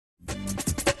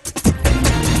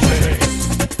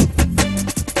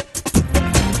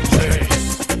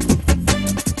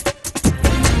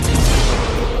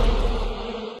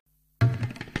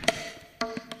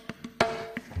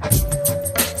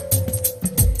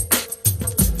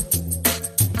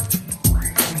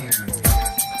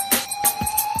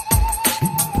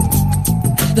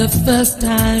The first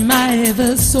time I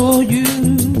ever saw you,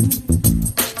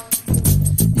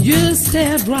 you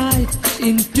stared right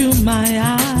into my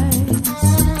eyes.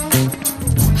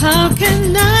 How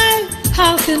can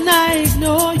I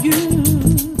ignore you?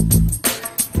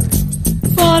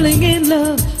 Falling in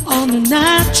love on a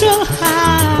natural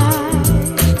high.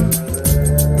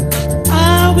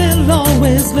 I will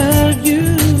always love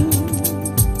you,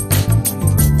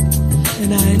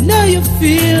 and I know you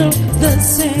feel the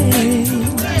same.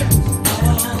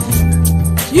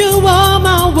 You are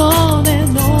my one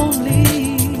and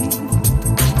only.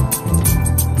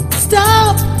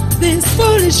 Stop this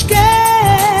foolish game.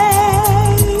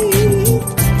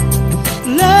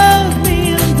 Love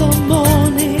me in the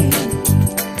morning,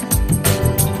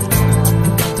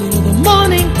 till the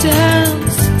morning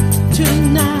turns to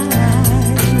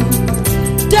night.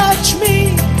 Touch me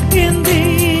in the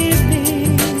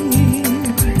evening,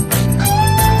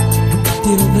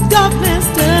 till the darkness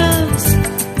turns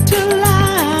to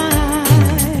light.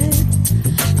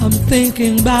 I'm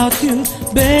thinking about you,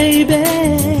 baby.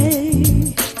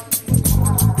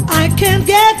 I can't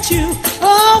get you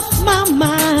off my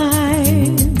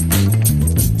mind.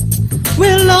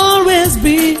 We'll always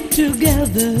be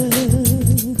together,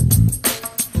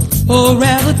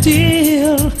 forever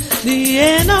till the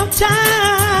end of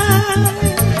time.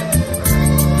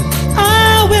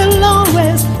 I will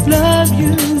always love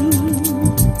you,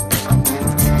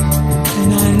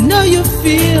 and I know you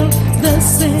feel the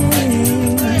same.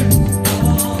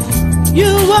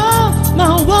 You are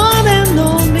my one and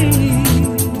only.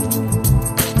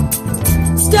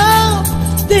 Stop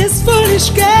this foolish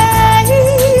game.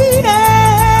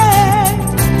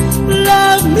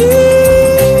 Love me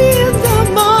in the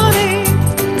morning,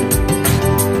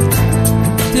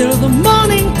 till the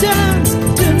morning turns